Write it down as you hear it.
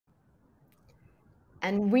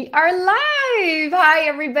And we are live. Hi,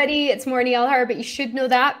 everybody. It's Morning Elhar, but you should know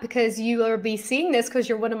that because you will be seeing this because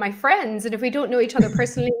you're one of my friends. And if we don't know each other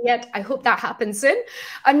personally yet, I hope that happens soon.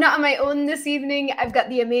 I'm not on my own this evening. I've got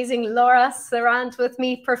the amazing Laura Serrant with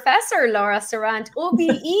me, Professor Laura Serrant, OBE.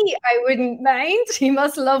 I wouldn't mind. You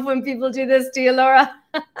must love when people do this to you, Laura.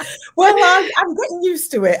 Well, I'm getting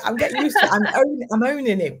used to it. I'm getting used to it. I'm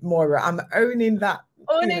owning it, Moira. I'm owning that.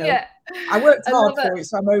 Owning it. I worked hard for it,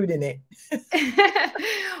 so I'm owning it.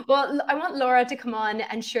 Well, I want Laura to come on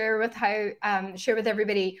and share with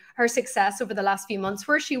everybody her success over the last few months,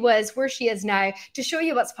 where she was, where she is now, to show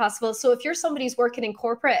you what's possible. So if you're somebody who's working in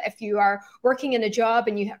corporate, if you are working in a job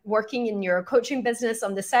and you're working in your coaching business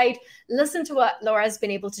on the side, listen to what Laura's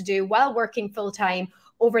been able to do while working full-time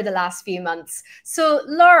over the last few months. So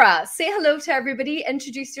Laura, say hello to everybody.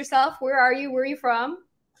 Introduce yourself. Where are you? Where are you from?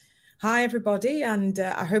 Hi, everybody, and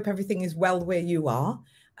I hope everything is well where you are.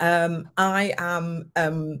 I'm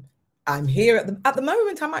here at the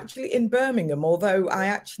moment. I'm actually in Birmingham, although I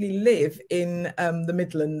actually live in the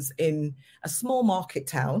Midlands in a small market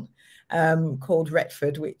town called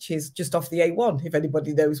Retford, which is just off the A1, if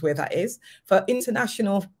anybody knows where that is. For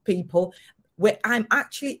international people, where I'm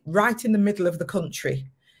actually right in the middle of the country.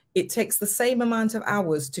 It takes the same amount of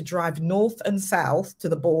hours to drive north and south to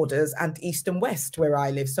the borders and east and west where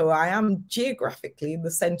I live. So I am geographically in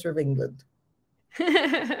the centre of England.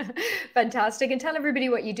 Fantastic. And tell everybody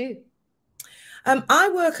what you do. I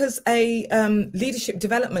work as a leadership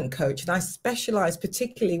development coach, and I specialise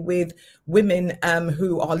particularly with women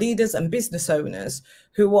who are leaders and business owners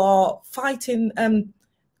who are fighting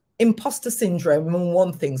imposter syndrome, among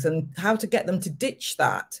one things, and how to get them to ditch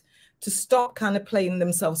that, to stop kind of playing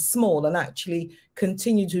themselves small and actually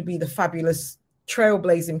continue to be the fabulous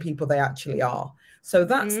trailblazing people they actually are. So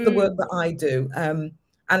that's the work that I do. And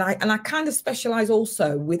I kind of specialize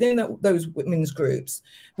also within those women's groups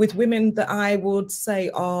with women that I would say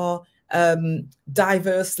are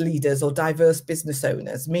diverse leaders or diverse business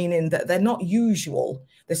owners, meaning that they're not usual.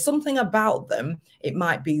 There's something about them. It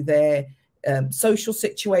might be their social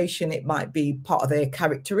situation, it might be part of their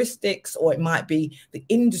characteristics, or it might be the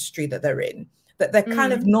industry that they're in, that they're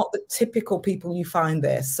kind of not the typical people you find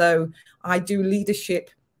there. So I do leadership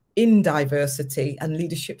in diversity and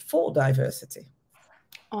leadership for diversity.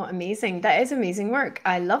 Oh, amazing. That is amazing work.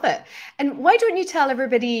 I love it. And why don't you tell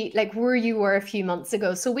everybody like where you were a few months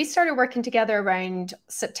ago? So we started working together around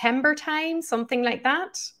September time, something like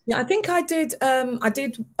that. Yeah, I think I did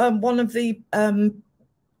one of the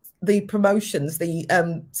promotions, the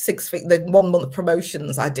 1 month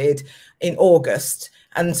promotions I did in August.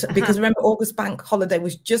 And because remember, August bank holiday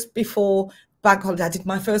was just before bank holiday, I did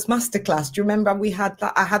my first masterclass. Do you remember we had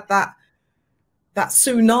that? I had that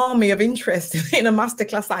tsunami of interest in a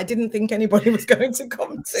masterclass that I didn't think anybody was going to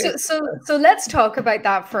come to. So let's talk about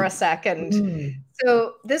that for a second.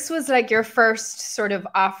 So this was like your first sort of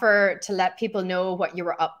offer to let people know what you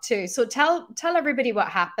were up to. So tell everybody what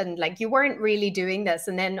happened. Like you weren't really doing this,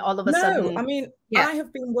 and then all of a sudden. I mean, yeah. I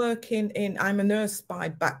have been working I'm a nurse by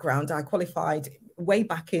background. I qualified way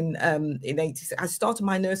back in 86. I started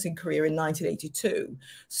my nursing career in 1982.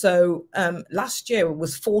 So last year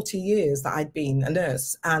was 40 years that I'd been a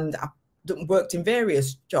nurse, and I worked in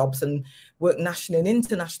various jobs and worked nationally and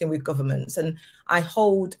internationally with governments. And I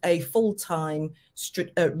hold a full-time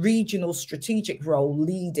regional strategic role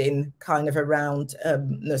leading kind of around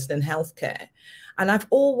nursing and healthcare. And I've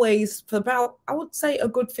always, for about, I would say a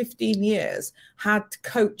good 15 years, had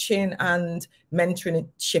coaching and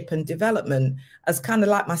mentorship and development as kind of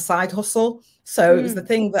like my side hustle. So it was the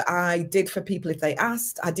thing that I did for people if they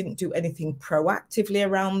asked. I didn't do anything proactively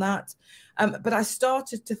around that. But I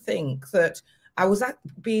started to think that I was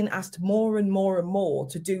being asked more and more and more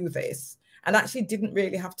to do this, and actually didn't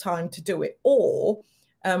really have time to do it. Or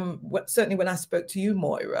certainly when I spoke to you,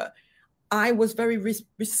 Moira, I was very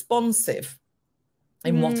responsive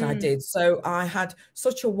in what I did. So I had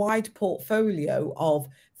such a wide portfolio of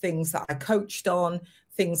things that I coached on,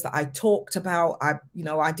 things that I talked about. I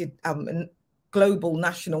did a global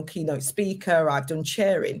national keynote speaker. I've done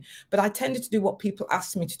chairing, but I tended to do what people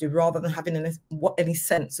asked me to do rather than having any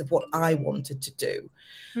sense of what I wanted to do.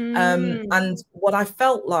 And what I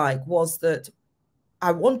felt like was that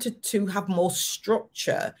I wanted to have more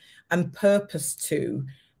structure and purpose to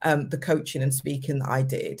the coaching and speaking that I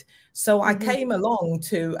did. So I came along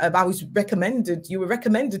to, you were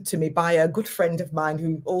recommended to me by a good friend of mine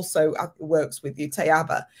who also works with you,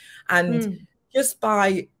 Tayaba. And just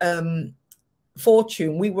by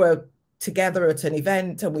fortune, we were together at an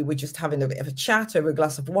event and we were just having a bit of a chat over a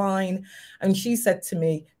glass of wine. And she said to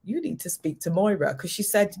me, you need to speak to Moira, because she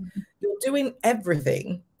said, you're doing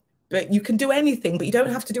everything, but you can do anything, but you don't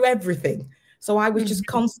have to do everything. So I was just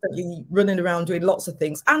constantly running around doing lots of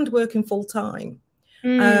things and working full time.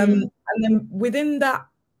 And then within that,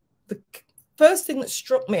 the first thing that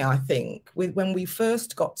struck me, I think, when we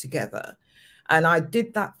first got together, and I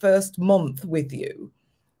did that first month with you,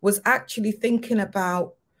 was actually thinking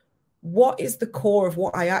about what is the core of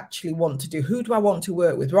what I actually want to do? Who do I want to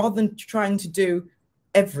work with? Rather than trying to do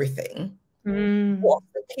everything, what's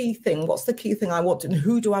the key thing? What's the key thing I want to, and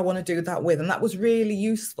who do I want to do that with? And that was really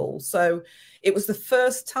useful. So it was the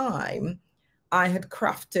first time I had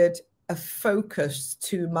crafted a focus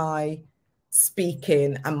to my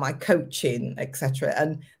speaking and my coaching, etc.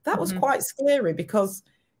 And that was quite scary because,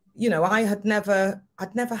 you know, I'd never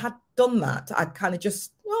had done that. I'd kind of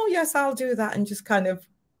just, oh yes, I'll do that, and just kind of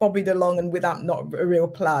bobbied along and without not a real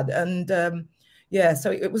plan. And yeah,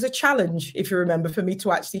 so it was a challenge, if you remember, for me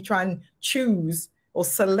to actually try and choose or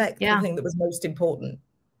select the thing that was most important.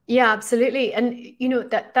 Yeah, absolutely. And you know,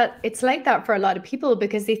 that it's like that for a lot of people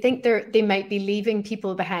because they think they might be leaving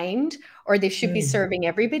people behind, or they should be serving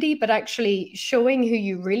everybody, but actually showing who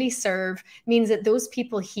you really serve means that those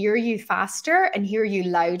people hear you faster and hear you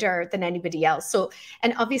louder than anybody else. So,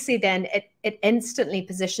 and obviously then it instantly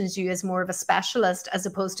positions you as more of a specialist as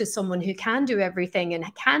opposed to someone who can do everything and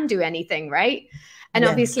can do anything, right? And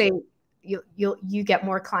obviously you get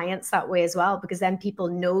more clients that way as well, because then people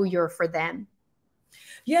know you're for them.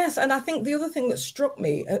 Yes, and I think the other thing that struck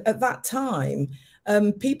me at that time,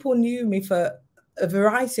 people knew me for a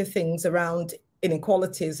variety of things around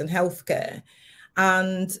inequalities and healthcare.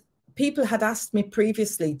 And people had asked me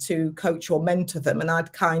previously to coach or mentor them, and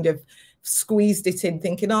I'd kind of squeezed it in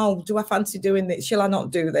thinking, oh, do I fancy doing this? Shall I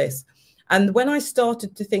not do this? And when I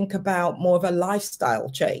started to think about more of a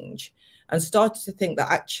lifestyle change and started to think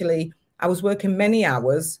that actually I was working many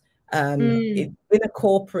hours in a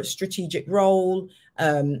corporate strategic role,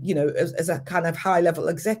 you know, as a kind of high level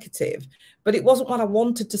executive, but it wasn't what I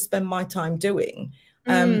wanted to spend my time doing.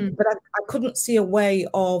 But I couldn't see a way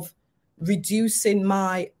of reducing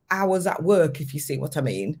my hours at work, if you see what I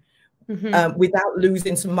mean, without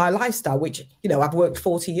losing some of my lifestyle, which, you know, I've worked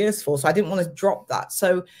 40 years for, so I didn't want to drop that.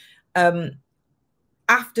 So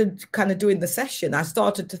after kind of doing the session, I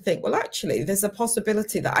started to think, well, actually, there's a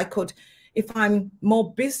possibility that I could, if I'm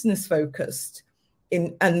more business focused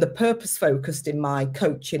and the purpose focused in my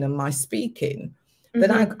coaching and my speaking, then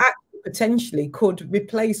I actually potentially could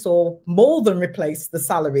replace or more than replace the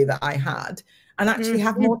salary that I had and actually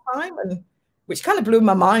have more time. And which kind of blew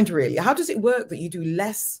my mind, really. How does it work that you do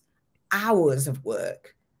less hours of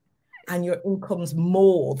work and your income's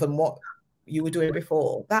more than what you were doing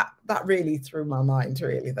before? That really threw my mind,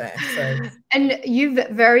 really, there. So, and you've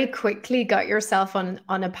very quickly got yourself on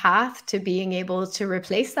a path to being able to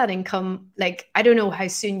replace that income. Like, I don't know how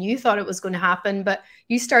soon you thought it was going to happen, but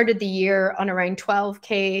you started the year on around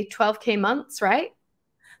 12K months, right?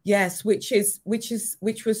 Yes, which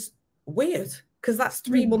was weird because that's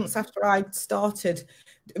 3 months after I started.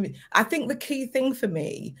 I mean, I think the key thing for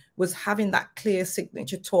me was having that clear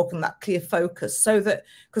signature talk and that clear focus, so that,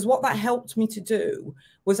 because what that helped me to do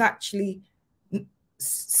was actually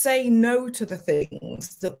say no to the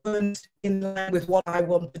things that weren't in line with what I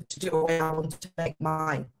wanted to do, or I wanted to make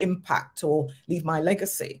my impact or leave my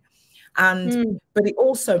legacy. And but it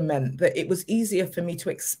also meant that it was easier for me to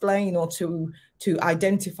explain or to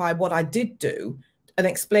identify what I did do and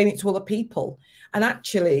explain it to other people. And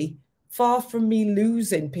actually, far from me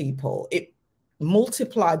losing people, it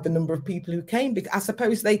multiplied the number of people who came, because I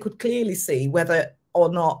suppose they could clearly see whether or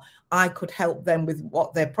not I could help them with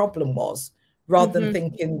what their problem was, rather than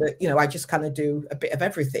thinking that, you know, I just kind of do a bit of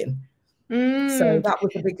everything. So that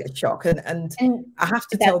was a big shock. And I have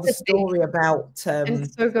to tell the story about so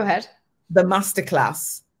go ahead. The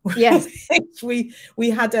masterclass. Yes. we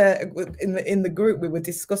had in the group, we were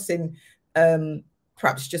discussing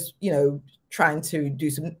perhaps just, you know, trying to do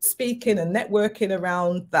some speaking and networking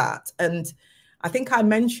around that. And I think I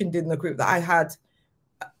mentioned in the group that I had,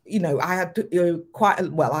 you know, I had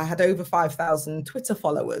I had over 5,000 Twitter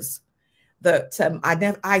followers that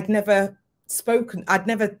I'd never spoken, I'd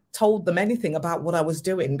never told them anything about what I was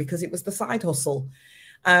doing because it was the side hustle.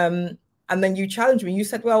 And then you challenged me, you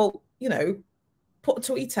said, well, you know, put a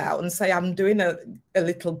tweet out and say, I'm doing a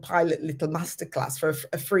little pilot, little masterclass for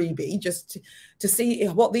a freebie, just to see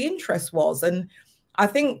what the interest was. And I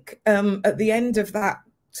think at the end of that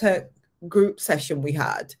group session we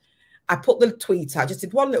had, I put the tweet out, just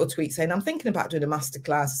did one little tweet saying, I'm thinking about doing a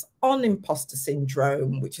masterclass on imposter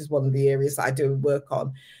syndrome, which is one of the areas that I do work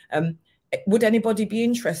on. Would anybody be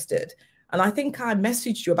interested? And I think I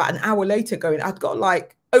messaged you about an hour later going, I'd got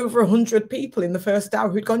like over 100 people in the first hour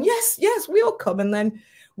who'd gone, yes, we'll come. And then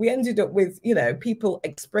we ended up with, you know, people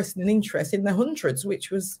expressing an interest in the hundreds,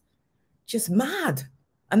 which was just mad.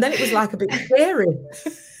 And then it was like a bit scary.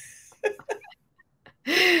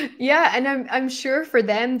 Yeah, and I'm sure for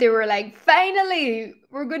them they were like, finally,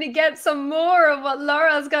 we're going to get some more of what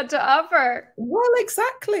Laura's got to offer. Well,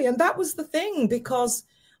 exactly. And that was the thing, because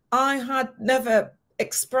I had never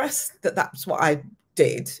expressed that that's what I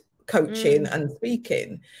did, coaching and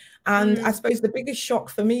speaking. And I suppose the biggest shock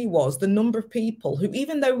for me was the number of people who,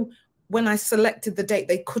 even though when I selected the date,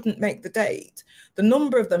 they couldn't make the date, the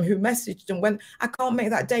number of them who messaged and went, I can't make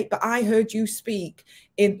that date, but I heard you speak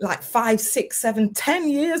in like 5, 6, 7, 10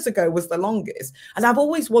 years ago was the longest. And I've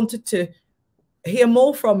always wanted to hear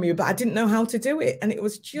more from you, but I didn't know how to do it. And it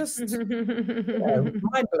was just, you know,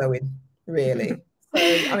 mind-blowing, really.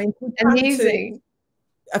 So, I mean, amazing.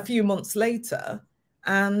 A few months later,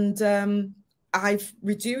 and I've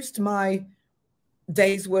reduced my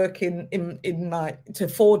days working in my to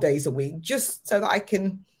 4 days a week, just so that I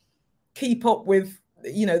can keep up with,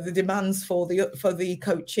 you know, the demands for the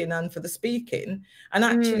coaching and for the speaking. And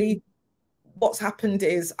actually what's happened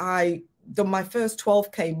is I done my first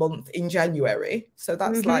 12K month in January, so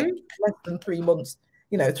that's like less than 3 months.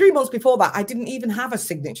 You know, 3 months before that I didn't even have a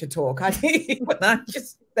signature talk.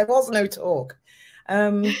 There was no talk.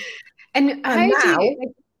 And how now, do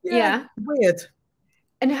you, yeah, weird.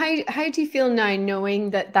 And how do you feel now,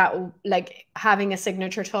 knowing that like having a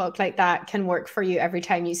signature talk like that can work for you every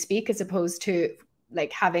time you speak, as opposed to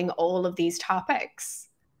like having all of these topics?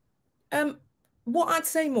 What I'd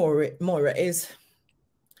say, Moira, is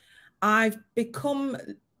I've become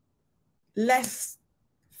less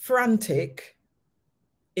frantic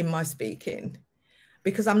in my speaking,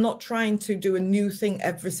 because I'm not trying to do a new thing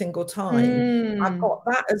every single time. I've got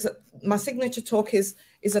that as my signature talk is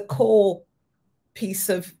a core piece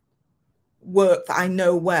of work that I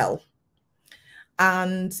know well.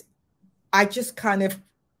 And I just kind of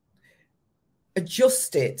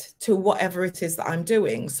adjust it to whatever it is that I'm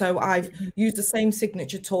doing. So I've used the same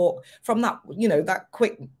signature talk from that, you know, that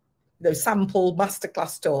quick, you know, sample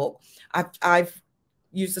masterclass talk. I've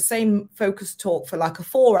used the same focus talk for like a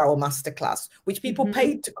 4-hour masterclass, which people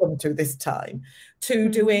paid to come to this time, to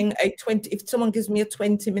doing a 20, if someone gives me a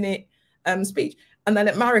 20-minute speech. And then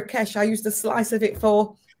at Marrakesh, I used a slice of it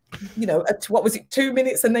for, you know, what was it, 2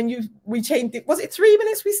 minutes? And then we changed it. Was it 3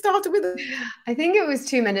 minutes we started with? I think it was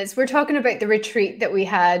 2 minutes. We're talking about the retreat that we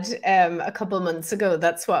had a couple of months ago.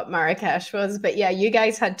 That's what Marrakesh was. But yeah, you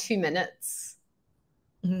guys had 2 minutes.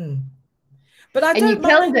 But I and you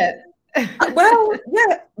killed it. Well,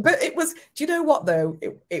 yeah, but it was, do you know what though?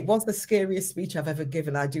 It was the scariest speech I've ever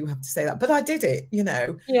given. I do have to say that, but I did it, you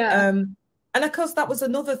know. Yeah. And of course, that was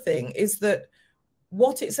another thing, is that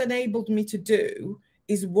what it's enabled me to do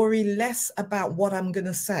is worry less about what I'm going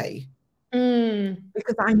to say,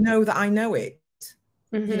 because I know that I know it.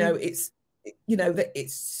 You know, it's, you know, that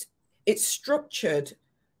it's structured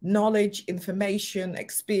knowledge, information,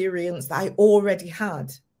 experience that I already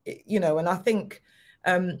had, you know. And I think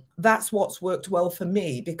that's what's worked well for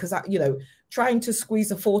me, because you know, trying to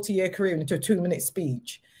squeeze a 40-year career into a 2-minute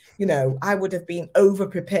speech, you know, I would have been over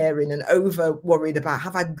preparing and over worried about,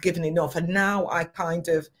 have I given enough? And now I kind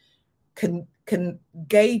of can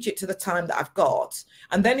gauge it to the time that I've got.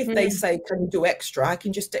 And then if they say, can you do extra, I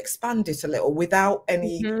can just expand it a little without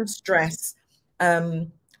any stress.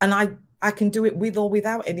 And I can do it with or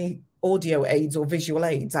without any audio aids or visual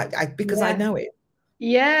aids, because I know it.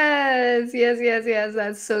 Yes.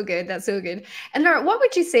 That's so good. That's so good. And Laura, what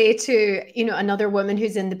would you say to, you know, another woman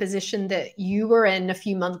who's in the position that you were in a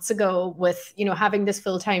few months ago, with, you know, having this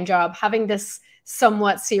full-time job, having this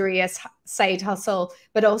somewhat serious side hustle,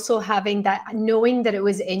 but also having that, knowing that it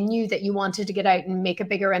was in you, that you wanted to get out and make a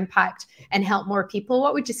bigger impact and help more people?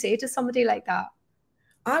 What would you say to somebody like that?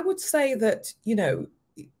 I would say that, you know,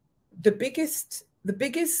 the biggest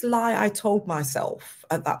lie I told myself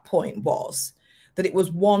at that point was that it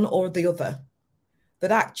was one or the other,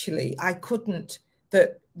 that actually I couldn't,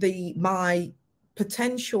 that my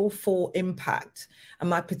potential for impact and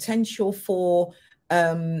my potential for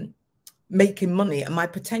making money and my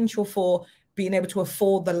potential for being able to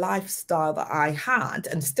afford the lifestyle that I had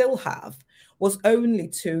and still have was only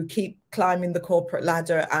to keep climbing the corporate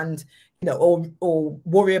ladder and, you know, or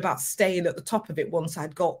worry about staying at the top of it once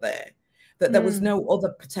I'd got there, that there was no other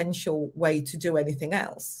potential way to do anything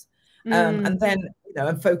else. And then, you know,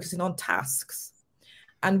 I'm focusing on tasks.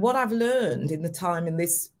 And what I've learned in the time in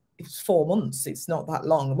this, it's 4 months, it's not that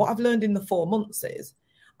long. What I've learned in the 4 months is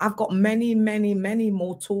I've got many, many, many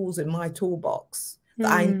more tools in my toolbox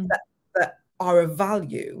that are of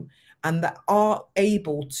value and that are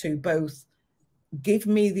able to both give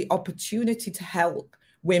me the opportunity to help,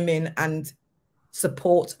 women and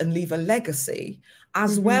support and leave a legacy,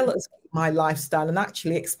 as well as my lifestyle and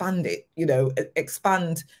actually expand it, you know,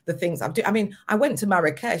 expand the things I've done. I mean, I went to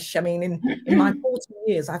Marrakesh. I mean, in my 40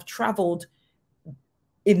 years, I've traveled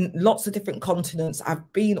in lots of different continents.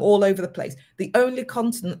 I've been all over the place. The only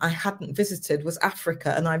continent I hadn't visited was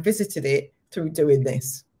Africa, and I visited it through doing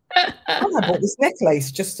this. And I bought this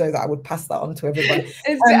necklace just so that I would pass that on to everybody.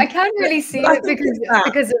 I can't really see it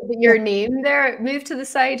because of your name there. Move to the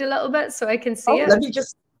side a little bit so I can see it. Let me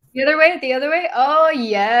just... The other way, the other way. Oh,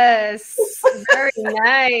 yes. Very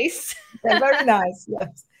nice. Yeah, very nice,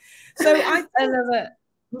 yes. So I love it.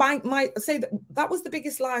 That was the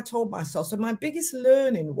biggest lie I told myself. So my biggest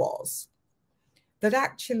learning was that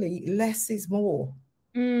actually less is more.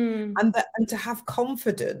 And to have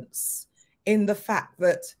confidence in the fact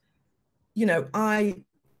that, you know, I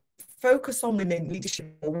focus on women in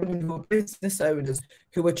leadership, or women who are business owners,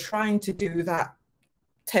 who are trying to do that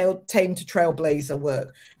tame to trailblazer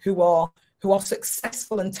work, who are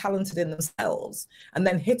successful and talented in themselves, and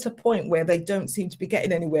then hit a point where they don't seem to be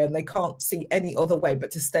getting anywhere and they can't see any other way but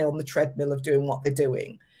to stay on the treadmill of doing what they're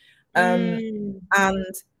doing. And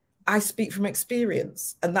I speak from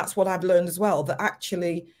experience, and that's what I've learned as well, that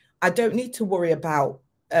actually I don't need to worry about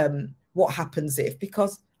what happens if,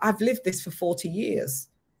 because I've lived this for 40 years,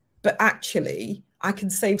 but actually I can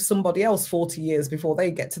save somebody else 40 years before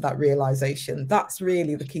they get to that realization. That's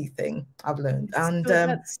really the key thing I've learned. And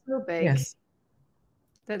that's so big. Yes,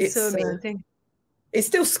 that's so amazing. It's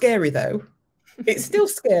still scary though. It's still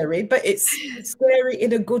scary, but it's scary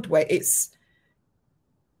in a good way. It's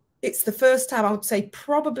the first time, I would say,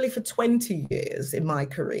 probably for 20 years in my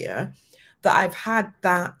career, that I've had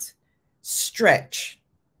that stretch.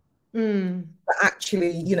 But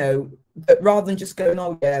actually, you know, but rather than just going,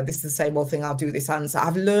 oh yeah, this is the same old thing, I'll do this answer,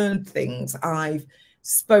 I've learned things. I've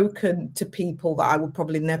spoken to people that I would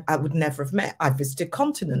probably I would never have met. I've visited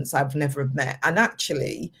continents I've never have met. And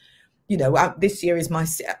actually, you know, this year is my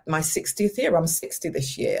 60th year. I'm 60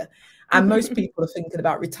 this year, and most people are thinking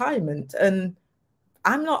about retirement, and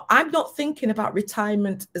I'm not thinking about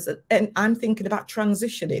retirement and I'm thinking about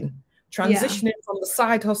transitioning from the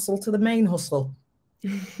side hustle to the main hustle. So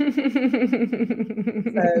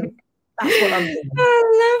that's what I'm doing. I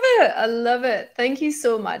love it. I love it. Thank you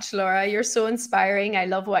so much, Laura. You're so inspiring. I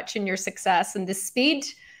love watching your success and the speed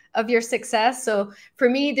of your success. So for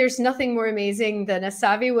me, there's nothing more amazing than a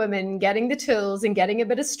savvy woman getting the tools and getting a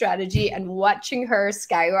bit of strategy and watching her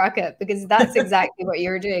skyrocket, because that's exactly what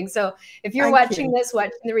you're doing. So if you're watching the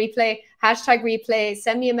replay, #replay,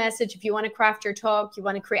 send me a message if you want to craft your talk, you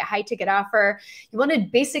want to create a high ticket offer, you want to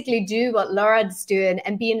basically do what Laura's doing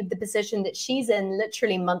and be in the position that she's in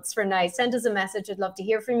literally months from now. Send us a message. I'd love to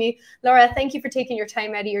hear from you. Laura, thank you for taking your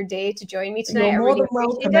time out of your day to join me tonight. You're more than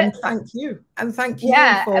welcome, and thank you. And thank you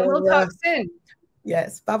for... and we'll talk soon.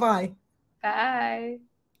 Yes. Bye-bye. Bye.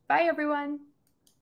 Bye, everyone.